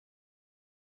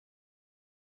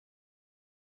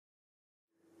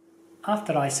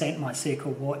After I sent my Seiko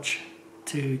watch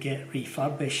to get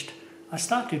refurbished, I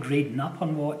started reading up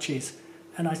on watches,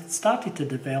 and I started to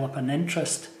develop an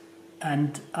interest,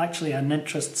 and actually an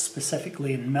interest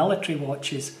specifically in military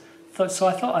watches. So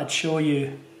I thought I'd show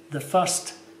you the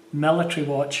first military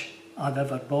watch I've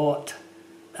ever bought.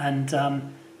 And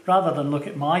rather than look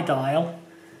at my dial,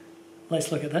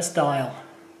 let's look at this dial.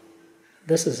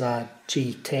 This is a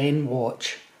G10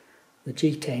 watch. The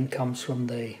G10 comes from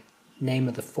the name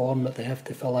of the form that they have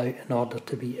to fill out in order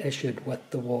to be issued with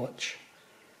the watch.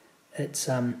 It's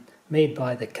made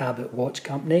by the Cabot Watch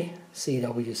Company,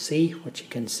 CWC, which you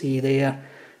can see there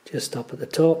just up at the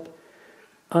top.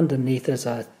 Underneath is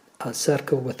a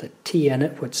circle with a T in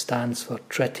it, which stands for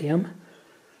tritium.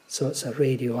 So it's a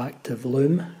radioactive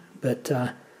lume, but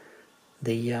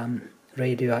the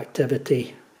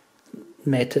radioactivity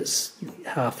met its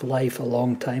half-life a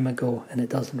long time ago, and it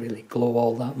doesn't really glow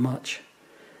all that much.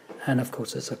 And of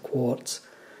course it's a quartz.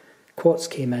 Quartz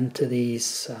came into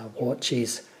these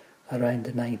watches around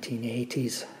the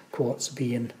 1980s, quartz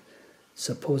being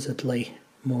supposedly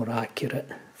more accurate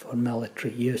for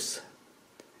military use.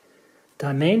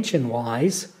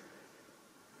 Dimension-wise,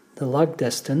 the lug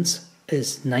distance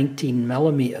is 19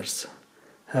 millimeters.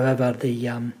 However,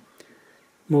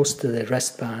 most of the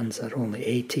wristbands are only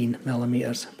 18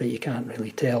 millimeters, but you can't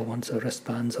really tell once a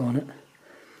wristband's on it.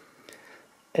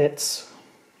 It's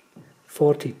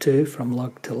 42 from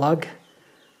lug to lug,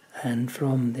 and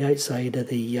from the outside of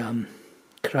the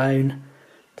crown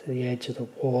to the edge of the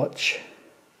watch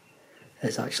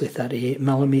is actually 38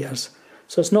 millimeters.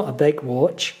 So it's not a big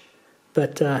watch,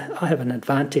 but I have an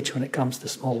advantage when it comes to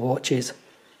small watches.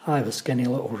 I have a skinny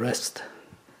little wrist.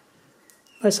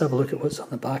 Let's have a look at what's on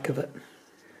the back of it.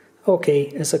 Okay,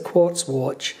 it's a quartz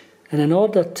watch, and in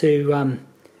order to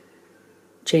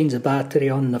change the battery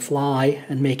on the fly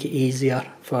and make it easier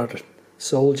for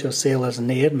soldiers, sailors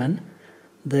and airmen,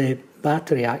 the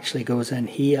battery actually goes in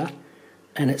here,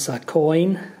 and it's a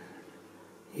coin.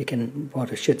 You can, or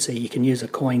I should say, you can use a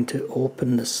coin to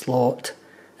open the slot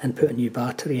and put a new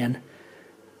battery in.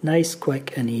 Nice,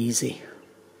 quick and easy.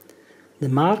 The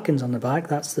markings on the back,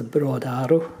 that's the broad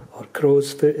arrow, or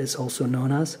crow's foot it's also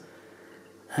known as.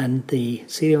 And the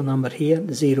serial number here,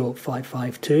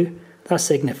 0552, that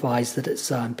signifies that it's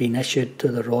been issued to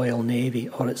the Royal Navy,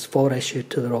 or it's for issued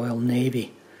to the Royal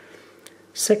Navy.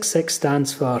 66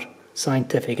 stands for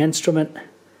scientific instrument,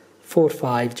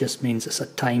 45 just means it's a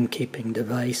timekeeping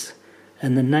device,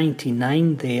 and the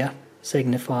 99 there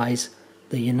signifies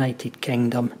the United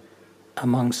Kingdom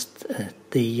amongst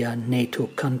the NATO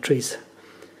countries.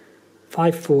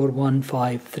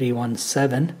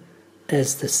 5415317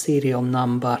 is the serial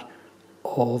number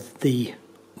of the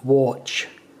watch.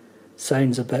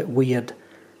 Sounds a bit weird,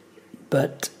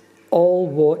 but all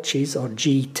watches, or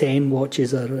G10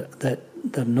 watches that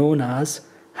they're known as,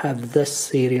 have this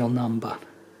serial number,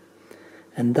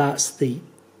 and that's the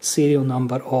serial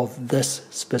number of this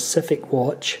specific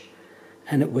watch,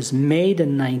 and it was made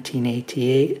in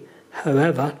 1988.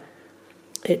 However,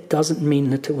 it doesn't mean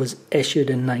that it was issued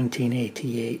in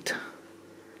 1988,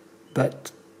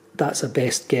 but that's a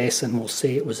best guess, and we'll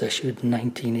say it was issued in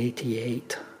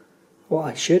 1988. What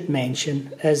I should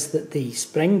mention is that the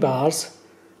spring bars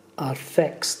are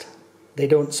fixed. They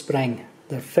don't spring,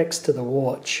 they're fixed to the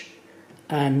watch,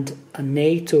 and a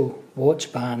NATO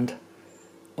watch band,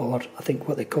 or I think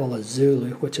what they call a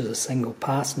Zulu, which is a single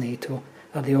pass NATO,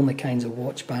 are the only kinds of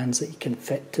watch bands that you can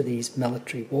fit to these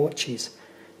military watches.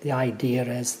 The idea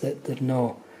is that they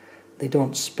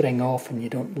don't spring off and you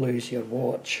don't lose your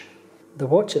watch. The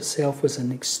watch itself was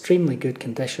in extremely good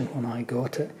condition when I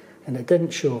got it, and it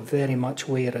didn't show very much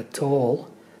wear at all.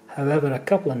 However, a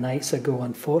couple of nights ago,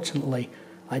 unfortunately,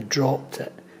 I dropped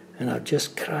it, and I've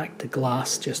just cracked the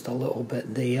glass just a little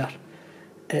bit there.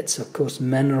 It's of course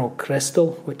mineral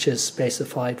crystal, which is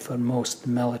specified for most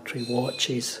military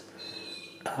watches.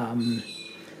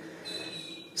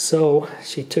 So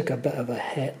she took a bit of a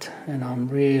hit, and I'm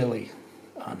really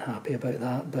unhappy about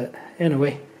that. But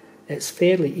anyway, it's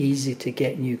fairly easy to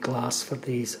get new glass for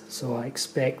these, so I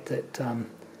expect that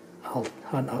I'll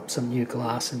hunt up some new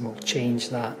glass and we'll change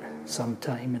that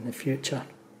sometime in the future.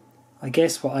 I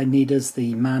guess what I need is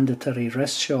the mandatory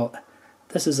wrist shot.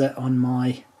 This is it on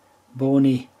my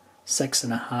bony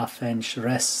 6.5 inch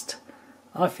wrist.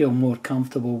 I feel more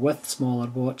comfortable with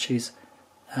smaller watches,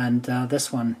 and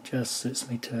this one just suits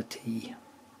me to a T.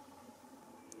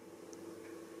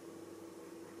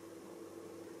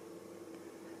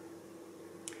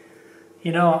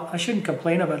 You know, I shouldn't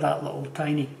complain about that little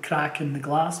tiny crack in the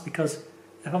glass, because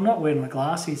if I'm not wearing my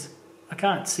glasses, I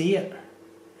can't see it.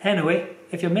 Anyway,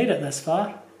 if you made it this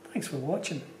far, thanks for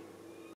watching.